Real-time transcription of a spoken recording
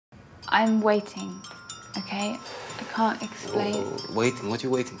I'm waiting, okay? I can't explain. Oh, waiting? What are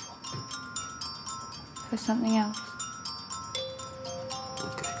you waiting for? For something else.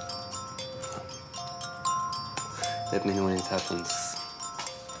 Okay. Let me know when it happens.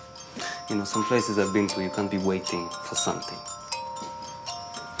 You know, some places I've been to, you can't be waiting for something.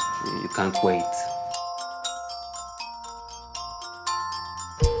 You can't wait.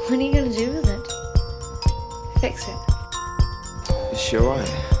 What are you gonna do with it? Fix it. Is she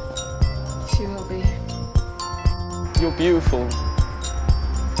alright? She will be. You're beautiful.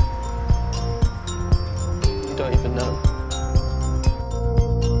 You don't even know.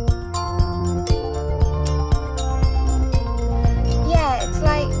 Yeah, it's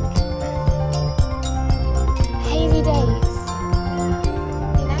like hazy days,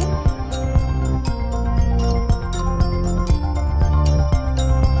 you know?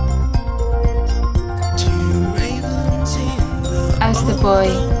 I was the boy.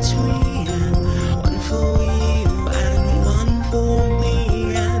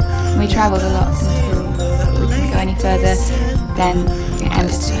 We travelled a lot until we couldn't go any further, then it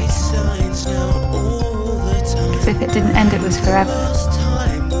ended. Because if it didn't end, it was forever.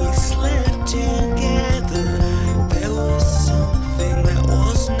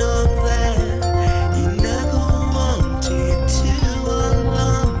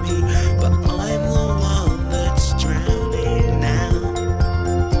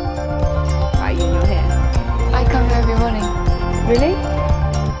 Why are you not here? I come here every morning. Really?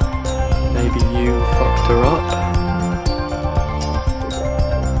 Maybe you fucked her up?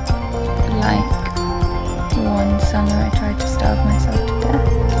 Like one summer I tried to starve myself to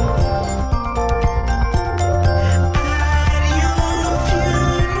death.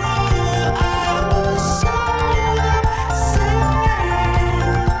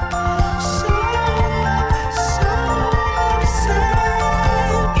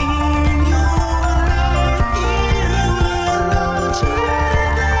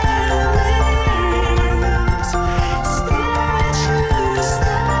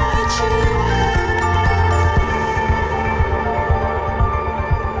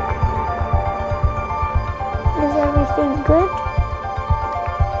 Is everything good?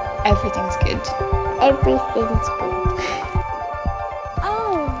 Everything's good. Everything's good.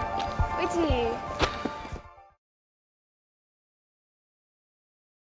 Oh, would you?